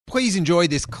Please enjoy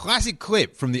this classic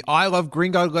clip from the I Love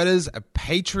Gringo Letters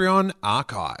Patreon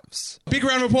archives. Big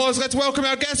round of applause. Let's welcome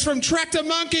our guest from Tractor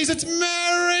Monkeys. It's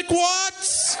Merrick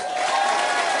Watts.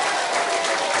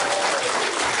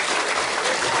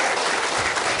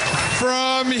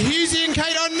 From Husey and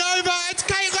Kate on Nova, it's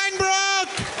Kate Langbrook.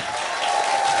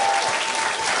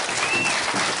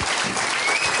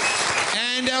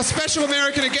 And our special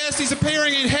American guest, he's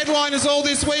appearing in Headliners all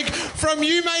this week. From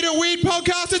You Made It Weird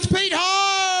podcast, it's Pete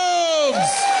Holmes.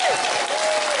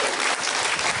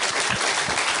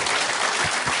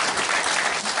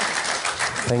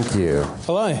 Thank you.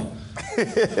 Hello.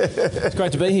 It's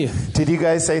great to be here. Did you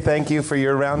guys say thank you for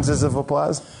your rounds of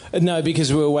applause? No,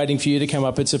 because we were waiting for you to come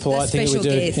up. It's a polite thing that we do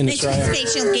in Australia.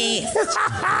 Special guest.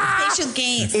 Special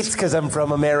guest. It's because I'm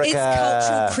from America. It's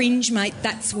cultural cringe, mate.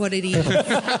 That's what it is.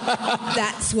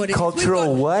 That's what it is.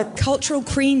 Cultural what? Cultural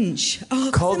cringe.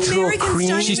 Oh, Cultural Americans cringe?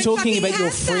 don't She's even talking fucking about your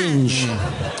have that.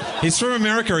 fringe. He's from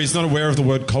America. He's not aware of the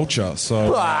word culture,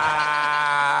 so...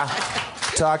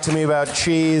 Talk to me about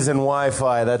cheese and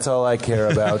Wi-Fi. That's all I care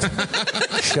about.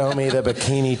 Show me the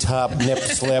bikini top nip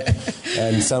slip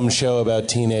and some show about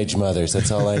teenage mothers. That's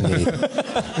all I need.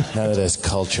 None of this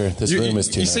culture. This room is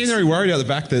too You nice. seem very worried out the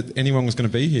back that anyone was going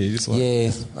to be here. You're just like,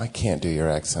 Yeah, I can't do your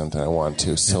accent, and I want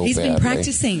to so He's badly. been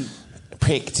practicing.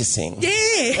 Practicing. Yeah.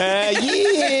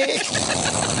 Yeah.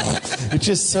 It's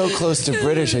just so close to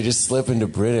British. I just slip into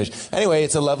British. Anyway,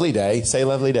 it's a lovely day. Say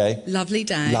lovely day. Lovely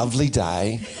day. Lovely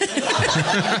day.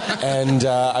 And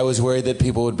I was worried that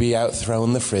people would be out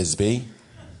throwing the frisbee.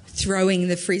 Throwing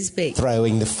the frisbee.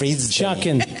 Throwing the frisbee.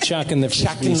 Chucking the frisbee. Chucking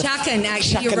the- Chucking,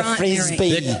 actually, chucking you're the right,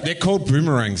 frisbee. they're called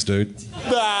boomerangs, dude.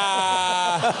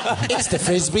 It's the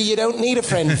frisbee you don't need a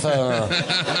friend for.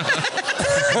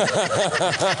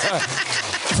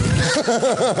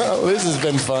 This has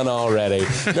been fun already.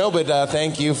 No, but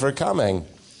thank you for coming,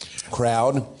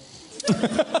 crowd.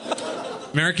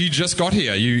 Merrick, you just got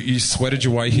here. You sweated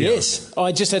your way here. Yes,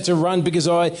 I just had to run because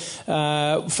I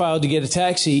failed to get a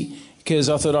taxi because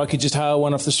I thought I could just hail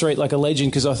one off the street like a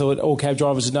legend because I thought all cab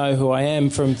drivers would know who I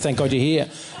am from Thank God You're Here.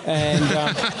 And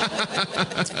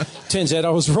turns out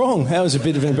I was wrong. That was a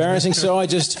bit of embarrassing. So I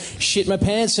just shit my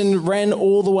pants and ran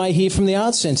all the way here from the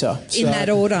Arts Centre. In that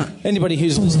order. Anybody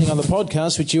who's listening on the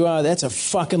podcast, which you are, that's a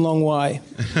fucking long way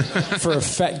for a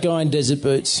fat guy in desert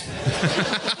boots.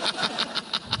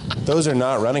 Those are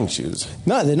not running shoes.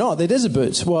 No, they're not. They're desert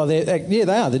boots. Well, they are.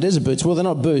 They're desert boots. Well, they're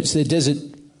not boots. They're desert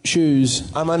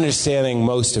shoes. I'm understanding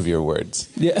most of your words.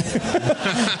 Yeah.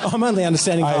 I'm only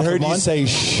understanding half I heard of mine. you say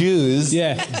shoes.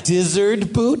 Yeah.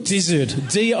 Dizzard boot?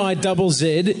 Dizzard.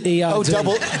 D-I-double-Z-E-R-D. Oh,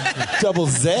 double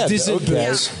Z. Dizzard Okay.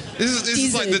 boots. This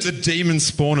is like the demon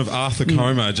spawn of Arthur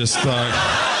Coma. Just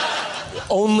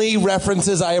Only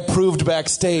references I approved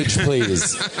backstage,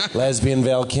 please. Lesbian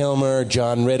Val Kilmer,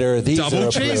 John Ritter. These double are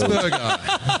approved.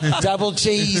 cheeseburger. Double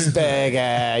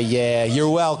cheeseburger. Yeah, you're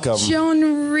welcome.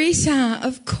 John Ritter,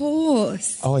 of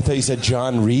course. Oh, I thought you said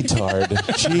John Retard.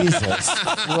 Jesus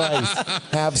Christ.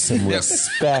 Have some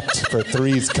respect for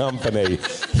Three's Company.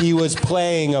 He was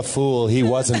playing a fool. He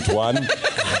wasn't one.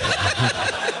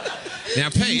 Now,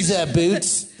 Pete. Giza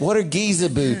boots? What are Giza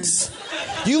boots?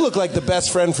 You look like the best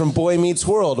friend from Boy Meets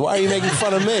World. Why are you making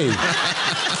fun of me?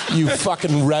 You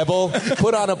fucking rebel.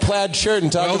 Put on a plaid shirt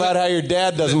and talk about how your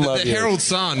dad doesn't love The you. Herald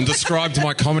Sun described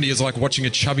my comedy as like watching a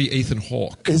chubby Ethan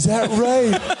Hawke. Is that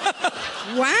right?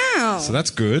 Wow. So that's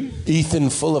good.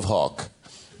 Ethan full of Hawk.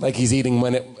 Like he's eating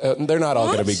when it... they're not all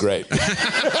going to be great.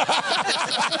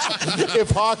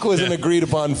 If Hawk was an agreed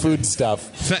upon food stuff.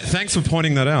 Thanks for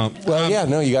pointing that out. Well, yeah,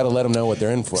 no, you got to let them know what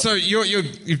they're in for. So you're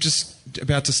just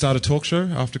about to start a talk show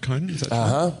after Conan? Is that true?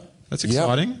 Uh-huh. That's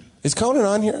exciting. Yep. Is Conan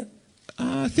on here?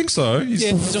 I think so. Yeah,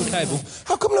 it's on cable.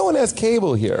 How come no one has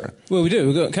cable here? Well, we do.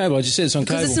 We've got cable. I just said it's on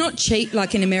cable. Because it's not cheap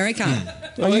like in America.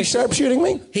 Are you sharpshooting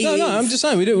me? No, I'm just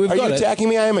saying we do. We've Are got you it. attacking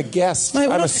me? I am a guest. Mate,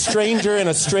 I'm a stranger in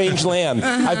a strange land.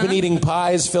 I've been eating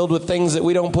pies filled with things that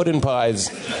we don't put in pies.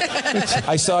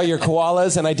 I saw your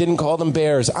koalas and I didn't call them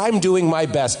bears. I'm doing my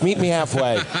best. Meet me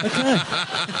halfway. Okay.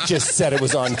 Just said it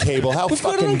was on cable. How We've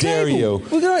got it fucking on dare cable.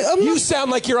 you? I'm Sound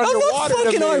like you're not underwater to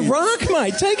fucking me. Iraq,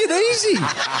 mate. Take it easy.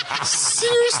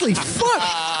 Seriously,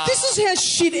 fuck. This is how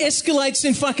shit escalates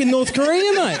in fucking North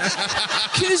Korea, mate.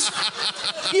 Because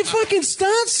you fucking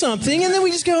start something and then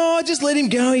we just go, oh, just let him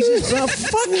go. He's just, oh,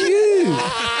 fuck you.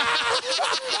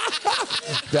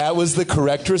 That was the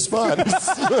correct response.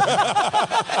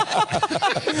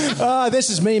 This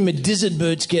is me in my dizzard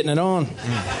boots getting it on.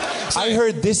 I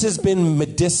heard this has been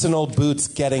medicinal boots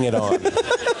getting it on.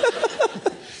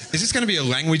 Is this going to be a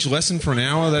language lesson for an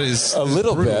hour? That is A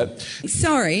little brutal. bit.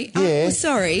 Sorry. Yeah.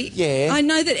 Sorry. Yeah. I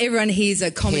know that everyone here's a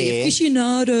comedy Yeah.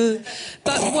 aficionado,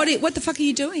 but what the fuck are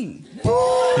you doing?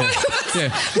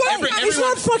 Yeah. It's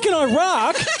not fucking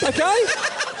Iraq, okay?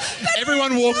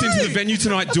 Everyone walked into the venue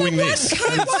tonight doing this. Why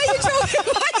are you talking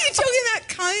about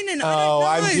Conan? Oh,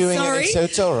 I don't know. I'm doing Sorry.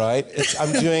 it's all right.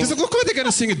 I'm doing Does it look like they're going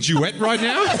to sing a duet right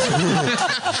now?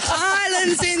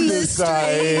 Islands in the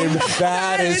same. stream.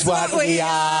 That is what we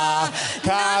are.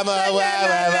 Come on,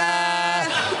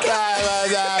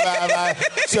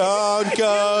 don't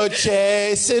go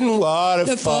chasing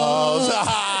waterfalls.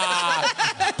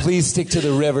 Please stick to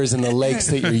the rivers and the lakes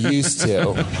that you're used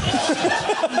to.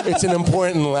 It's an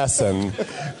important lesson.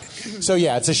 So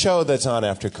yeah, it's a show that's on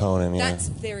after Conan. Yeah. That's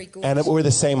very good. And we're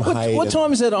the same height. What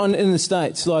time is that on in the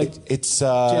States? Like, It's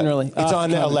Generally, It's after on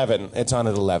Conan. 11. It's on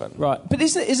at 11. right. But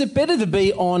is it better to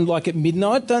be on like at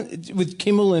midnight with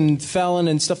Kimmel and Fallon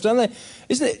and stuff, don't they?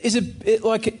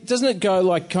 Doesn't it go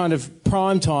like kind of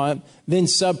prime time, then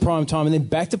sub prime time, and then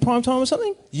back to prime time or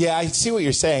something? Yeah, I see what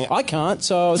you're saying. I can't,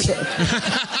 so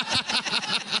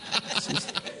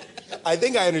I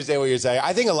think I understand what you're saying.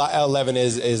 I think 11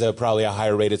 is probably a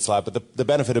higher rated slot, but the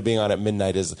benefit of being on at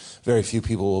midnight is very few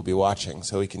people will be watching,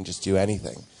 so we can just do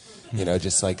anything. You know,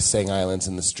 just like sing Islands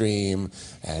in the Stream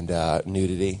and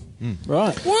nudity.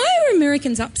 right. Why are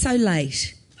Americans up so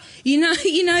late? You know,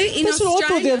 in That's what I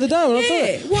thought the other day when I saw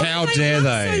it. Why How are they dare up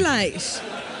they? so late?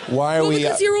 Why are Well, we?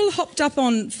 because you're all hopped up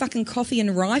on fucking coffee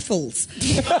and rifles.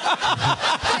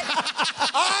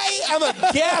 I am a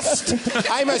guest.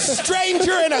 I'm a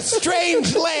stranger in a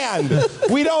strange land.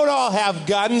 We don't all have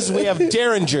guns. We have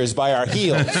derringers by our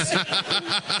heels.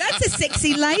 That's a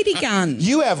sexy lady gun.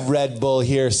 You have Red Bull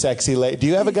here, sexy lady. Do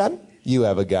you have a gun? You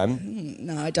have a gun.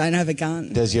 No, I don't have a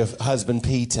gun. Does your husband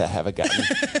Peter have a gun?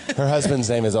 Her husband's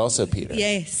name is also Peter.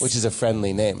 Yes. Which is a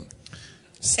friendly name.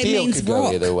 Steel means could go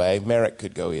rock. either way. Merrick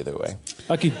could go either way.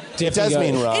 I could definitely It does go.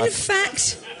 mean rock. In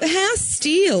fact, how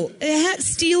Steel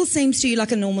seems to you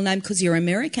like a normal name because you're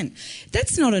American.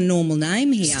 That's not a normal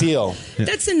name here. Steel.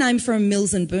 That's a name for a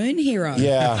Mills and Bourne hero.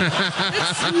 Yeah.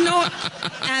 That's not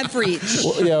average.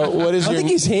 Well, yeah. What is I your?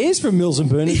 think his hair's from Mills and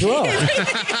Bourne as well.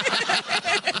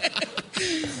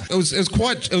 It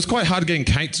was quite hard getting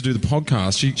Kate to do the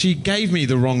podcast. She gave me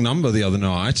the wrong number the other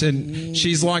night, and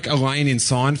she's like Elaine in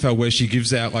Seinfeld, where she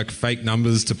gives out like fake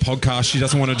numbers to podcasts she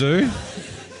doesn't want to do.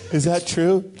 Is that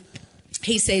true?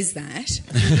 He says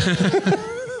that.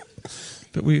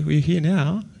 But we're here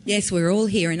now. Yes, we're all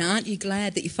here, and aren't you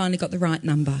glad that you finally got the right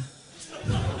number?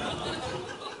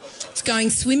 It's going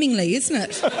swimmingly, isn't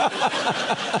it?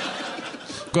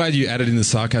 Glad you added in the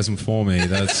sarcasm for me.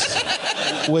 That's.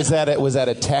 Was that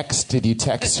a text? Did you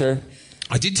text her?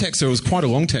 I did text her. It was quite a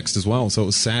long text as well, so it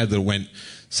was sad that it went.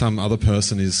 Some other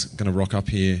person is going to rock up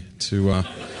here to.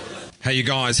 Hey, you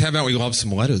guys, how about we love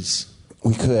some letters?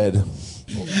 We could.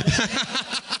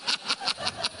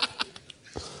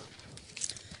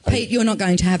 Pete, you're not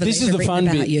going to have a This letter is the written fun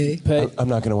about bit, you. Pete. I'm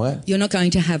not going to what? You're not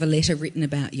going to have a letter written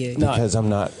about you. No. Because I'm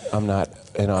not an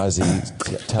Aussie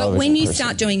television But when you person.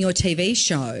 start doing your TV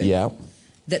show Yeah.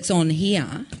 that's on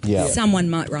here, Yeah. someone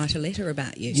might write a letter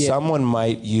about you. Someone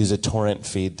might use a torrent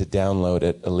feed to download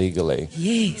it illegally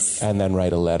Yes. and then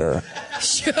write a letter.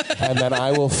 Sure. And then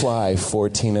I will fly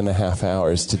 14 and a half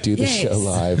hours to do the Yes. show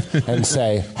live and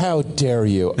say, how dare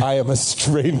you? I am a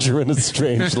stranger in a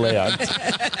strange land.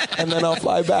 And then I'll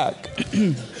fly back.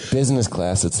 Business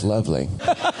class, it's lovely.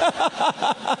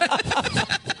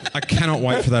 I cannot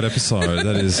wait for that episode.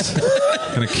 That is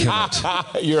going to kill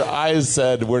it. Your eyes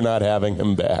said, we're not having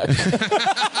him back.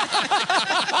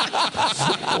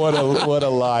 What a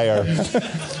liar.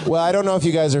 Well, I don't know if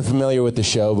you guys are familiar with the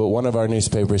show, but one of our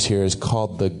newspapers here is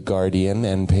called The Guardian,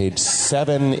 and page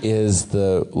 7 is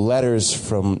the letters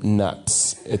from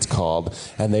Nuts, it's called,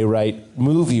 and they write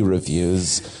movie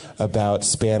reviews about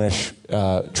Spanish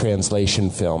translation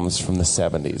films from the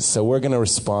 70s. So we're going to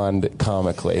respond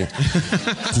comically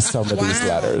to some of these Wow.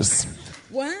 letters.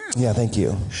 Wow. Yeah, thank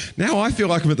you. Now I feel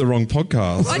like I'm at the wrong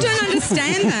podcast. I don't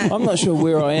understand that. I'm not sure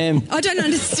where I am. I don't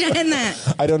understand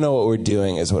that. I don't know what we're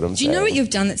doing is what I'm Do saying. you know what you've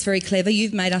done that's very clever?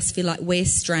 You've made us feel like we're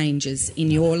strangers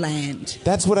in your land.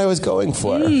 That's what I was going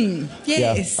for.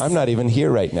 Yes. Yeah, I'm not even here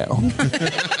right now.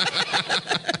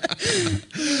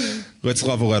 Let's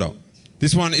love a letter.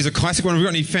 This one is a classic one. Have we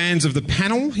got any fans of The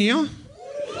Panel here?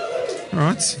 All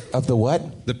right. Of the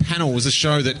what? The Panel was a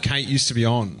show that Kate used to be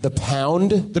on. The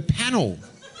pound? The Panel.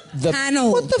 The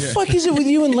Panel. What the fuck is it with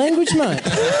you and language, mate?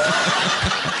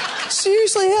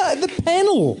 Seriously, how? The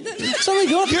panel. It's only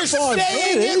got You're 5 saying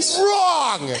letters. it's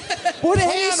wrong. What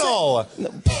have you Panel.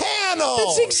 Panel.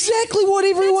 That's exactly what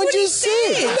everyone That's what he just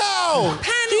said. said. No.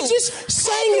 Panel. You just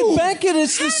saying it back at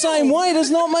us the same way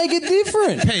does not make it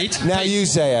different. Pete, Now you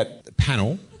say it.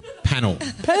 panel. Panel.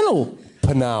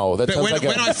 Panau. That But sounds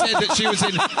when I said that she was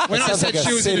in, when I sounds said like a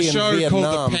she was in a city in show called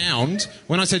Vietnam. The Pound,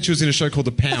 when I said she was in a show called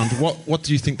The Pound, what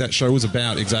do you think that show was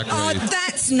about exactly? Oh,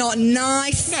 that's not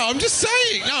nice. No, I'm just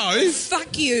saying. No,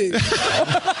 Fuck you. that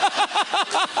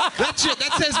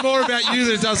says more about you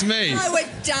than it does me. No, it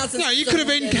doesn't. No, you could have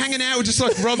been Saunders. hanging out with just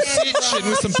like Rob Sitch and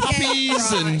with some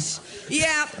puppies and.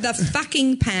 Yeah, the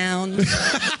fucking Pound.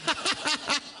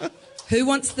 Who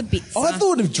wants the bits? I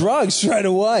thought of drugs straight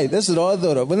away. That's what I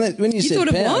thought of. When you said thought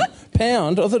of pound, what?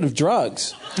 Pound, I thought of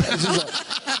drugs. It's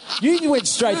just like, you went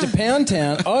straight to Pound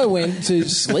Town. I went to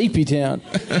Sleepy Town.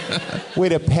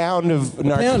 With a pound of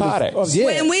narcotics.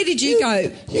 Yeah. And where did you go?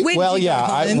 Where Well, did you yeah,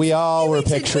 go home? we all were We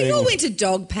picturing- all went to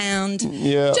Dog Pound.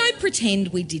 Yeah. Don't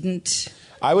pretend we didn't.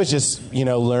 I was just,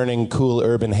 learning cool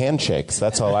urban handshakes.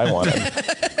 That's all I wanted.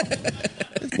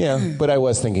 Yeah, but I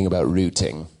was thinking about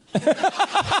rooting.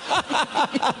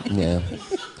 Yeah.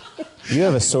 You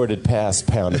have a sordid past,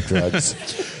 pound of drugs.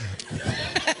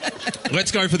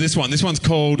 Let's go for this one. This one's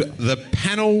called The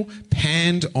Panel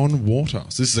Panned on Water.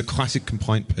 So this is a classic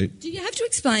complaint, Pete. Do you have to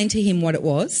explain to him what it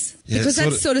was? Yeah, Because it's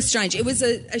that's sort of strange. It was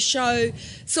a show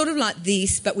sort of like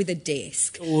this, but with a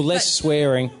desk. Or less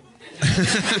swearing.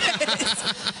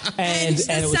 and the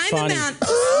it was same funny. amount.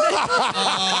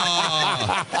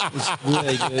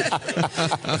 Really good.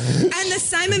 And the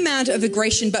same amount of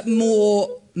aggression, but more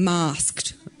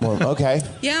masked. Well, okay.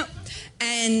 Yeah.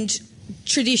 And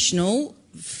traditional,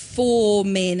 4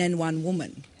 men and 1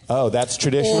 woman. Oh, that's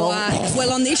traditional? Or,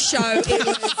 well, on this show, it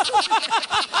was...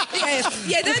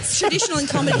 Yeah, that's traditional in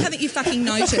comedy. Haven't you fucking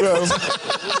noticed?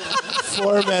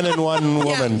 4 men and 1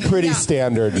 woman. Yeah. Pretty Yeah.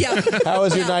 standard. Yeah. How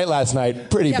was your night last night?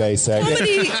 Pretty Yeah. basic.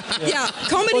 Comedy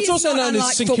Well, it's is also not known unlike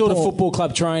as St Kilda football. Football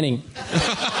Club training.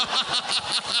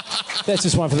 That's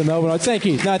just one for the Melbourneites. Thank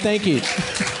you. No, thank you.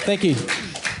 Thank you.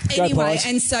 Go Anyway, Pies.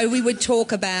 and so we would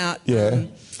talk about Yeah.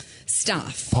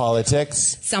 stuff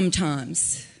Politics,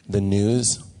 sometimes, the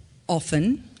news,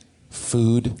 often,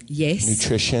 food, yes,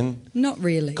 nutrition, not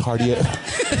really. cardio.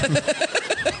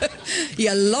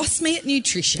 You lost me at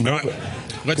nutrition. All right,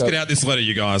 let's get out this letter,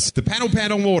 you guys. The Panel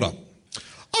Panned on Water.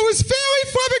 I was fairly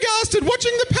flabbergasted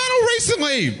watching the panel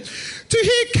recently to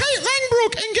hear Kate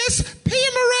Langbrook and guest Pia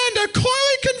Miranda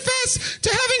clearly confess to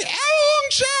having hour-long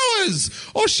showers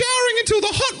or showering until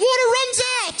the hot water runs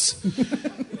out.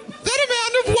 That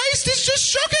amount of waste is just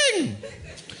shocking.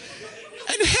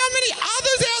 And how many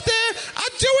others out there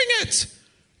are doing it?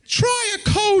 Try a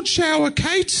cold shower,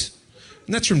 Kate.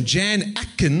 And that's from Jan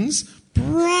Atkins,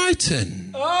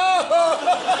 Brighton.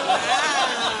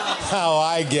 How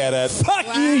I get it.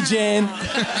 Fuck you, Jan.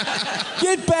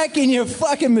 Get back in your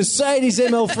fucking Mercedes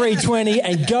ML320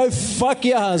 and go fuck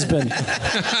your husband.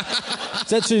 Is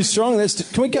that too strong?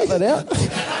 Can we cut that out?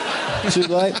 Too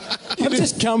late. I've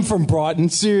just come from Brighton,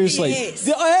 seriously. Yes.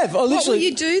 I have. I literally, What will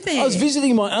you do there? I was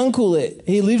visiting my uncle there.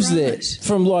 He lives there. Right.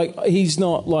 From he's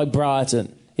not like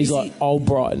Brighton. He's like old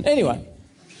Brighton. Anyway,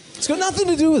 it's got nothing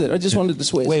to do with it. I just wanted to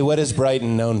swear. Wait, what is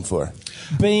Brighton known for?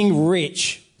 Being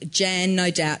rich. Jan,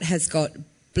 no doubt, has got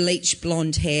bleach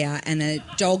blonde hair and a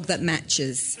dog that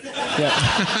matches.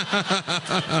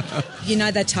 Yeah. You know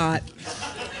the type.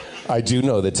 I do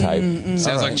know the type.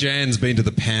 Sounds like Jan's been to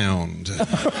the Pound.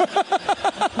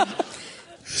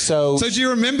 So So do you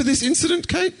remember this incident,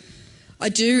 Kate? I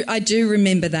do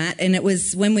remember that, and it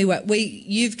was when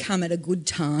you've come at a good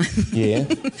time. yeah.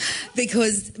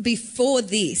 Because before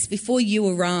you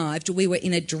arrived, we were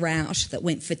in a drought that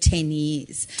went for 10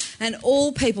 years. And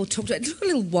all people talked about it. It took a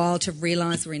little while to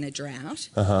realise we're in a drought.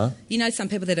 Uh-huh. You know, some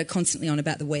people that are constantly on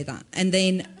about the weather. And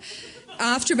then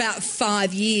after about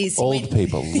 5 years... Old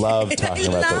people love talking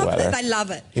about the weather. They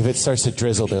love it. If it starts to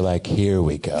drizzle, they're like, here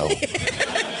we go.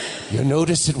 You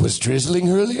noticed it was drizzling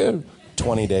earlier?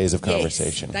 20 days of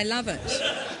conversation. Yes, they love it.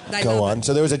 They Go love on. it.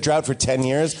 So there was a drought for 10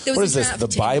 years? There was What a is this, drought the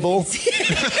for 10 Bible?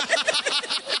 years.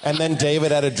 And then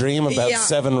David had a dream about Yeah.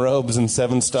 7 robes and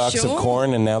 7 stalks Sure. of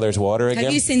corn, and now there's water again?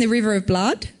 Have you seen the River of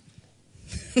Blood?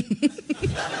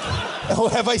 Oh,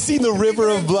 have I seen the River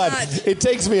of Blood? Blood. It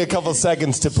takes me a couple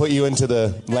seconds to put you into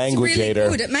the It's really languager.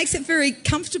 good. It makes it very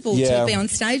comfortable Yeah. to be on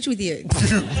stage with you.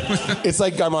 It's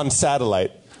like I'm on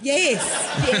satellite. Yes.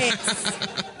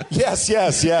 Yes,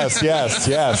 yes, yes, yes,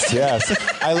 yes, yes.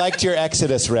 I liked your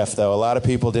Exodus riff, though. A lot of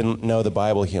people didn't know the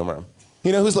Bible humor.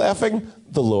 You know who's laughing?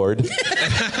 The Lord.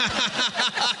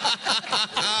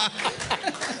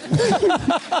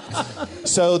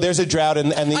 So there's a drought,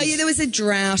 and these... Oh, yeah, there was a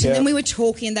drought. Yeah. And then we were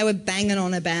talking and they were banging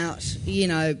on about,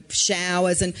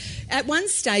 showers. And at one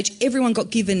stage, everyone got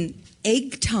given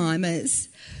egg timers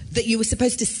that you were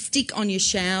supposed to stick on your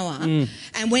shower.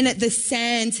 And when the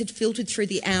sands had filtered through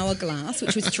the hourglass,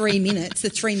 which was 3 minutes, the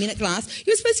 3-minute glass,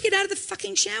 you were supposed to get out of the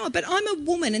fucking shower. But I'm a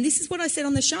woman, and this is what I said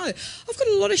on the show. I've got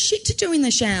a lot of shit to do in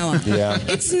the shower. Yeah.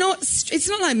 It's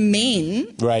not like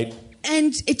men. Right.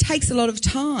 And it takes a lot of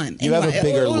time. You have a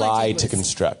bigger all I lie did to was-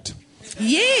 construct.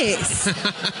 Yes.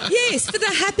 Yes, for the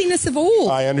happiness of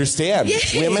all. I understand.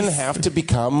 Yes. Women have to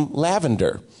become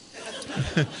lavender.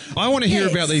 I want to hear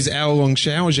Yes. about these hour-long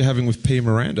showers you're having with Pia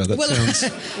Miranda. That sounds...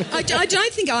 I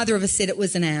don't think either of us said it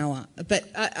was an hour, but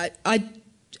I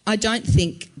don't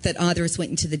think that either of us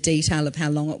went into the detail of how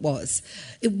long it was.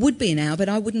 It would be an hour, but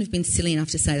I wouldn't have been silly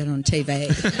enough to say that on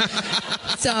TV.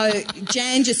 So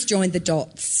Jan just joined the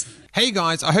dots. Hey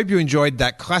guys, I hope you enjoyed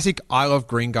that classic I Love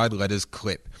Green Guide Letters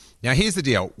clip. Now here's the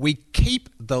deal. We keep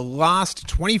the last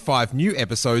 25 new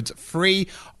episodes free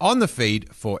on the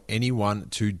feed for anyone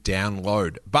to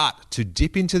download. But to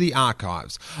dip into the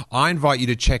archives, I invite you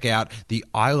to check out the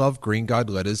I Love Green Guide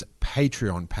Letters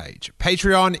Patreon page.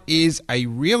 Patreon is a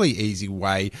really easy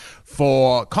way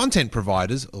for content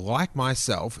providers like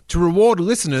myself to reward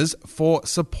listeners for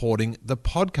supporting the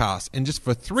podcast. And just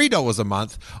for $3 a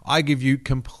month, I give you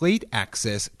complete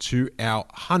access to our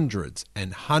hundreds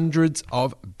and hundreds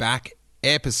of back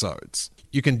episodes.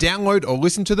 You can download or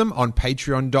listen to them on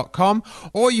patreon.com,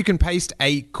 or you can paste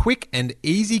a quick and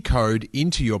easy code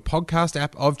into your podcast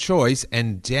app of choice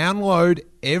and download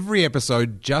every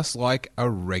episode just like a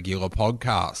regular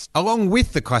podcast. Along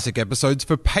with the classic episodes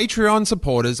for Patreon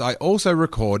supporters, I also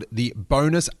record the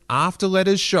bonus After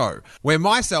Letters show, where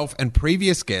myself and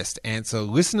previous guests answer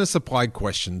listener-supplied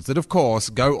questions that, of course,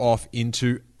 go off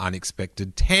into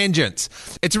unexpected tangents.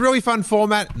 It's a really fun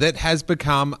format that has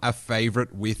become a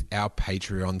favorite with our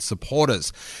Patreon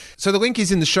supporters. So the link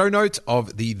is in the show notes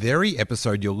of the very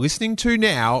episode you're listening to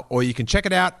now, or you can check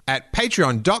it out at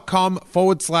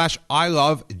patreon.com/I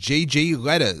Love GG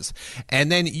Letters.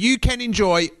 And then you can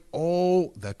enjoy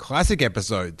all the classic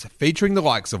episodes featuring the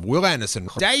likes of Will Anderson,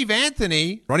 Dave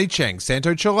Anthony, Ronnie Cheng,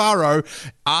 Santo Chilaro,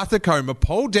 Arthur Coma,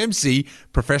 Paul Dempsey,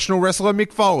 professional wrestler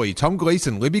Mick Foley, Tom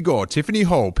Gleason, Libby Gore, Tiffany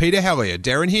Hall, Peter Hellier,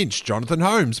 Darren Hinch, Jonathan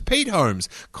Holmes, Pete Holmes,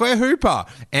 Claire Hooper,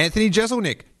 Anthony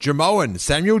Jeselnik, Jamoan,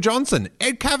 Samuel Johnson,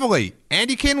 Ed Cavalier,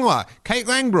 Andy Kindler, Kate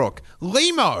Langbrook,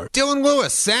 Limo, Dylan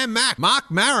Lewis, Sam Mack,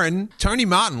 Mark Marin, Tony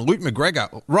Martin, Luke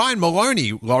McGregor, Ryan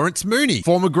Maloney, Lawrence Mooney,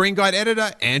 former Green Guide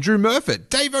editor Andrew Murfitt,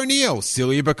 Dave O'Neill,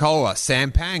 Celia Bacola,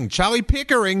 Sam Pang, Charlie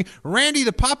Pickering, Randy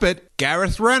the Puppet,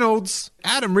 Gareth Reynolds,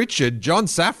 Adam Richard, John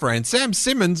Safran, Sam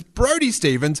Simmons, Brody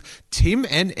Stevens, Tim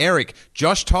and Eric,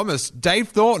 Josh Thomas, Dave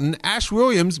Thornton, Ash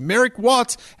Williams, Merrick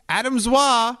Watts, Adam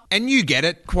Zwar, and you get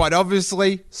it, quite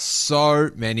obviously, so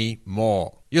many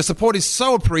more. Your support is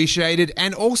so appreciated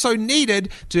and also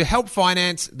needed to help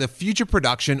finance the future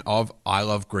production of I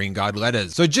Love Green Guide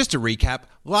Letters. So just to recap,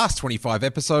 last 25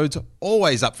 episodes,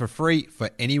 always up for free for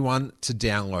anyone to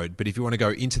download. But if you want to go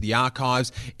into the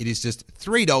archives, it is just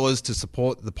 $3 to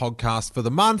support the podcast for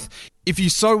the month. If you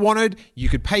so wanted, you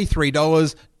could pay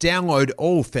 $3, download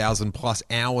all 1,000+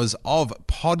 hours of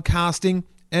podcasting,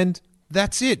 and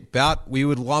that's it. But we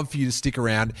would love for you to stick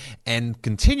around and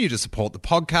continue to support the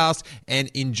podcast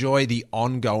and enjoy the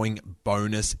ongoing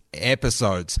bonus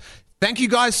episodes. Thank you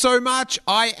guys so much.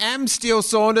 I am Steele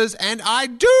Saunders, and I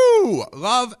do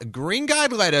love Green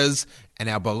Guide Letters and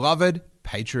our beloved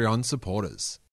Patreon supporters.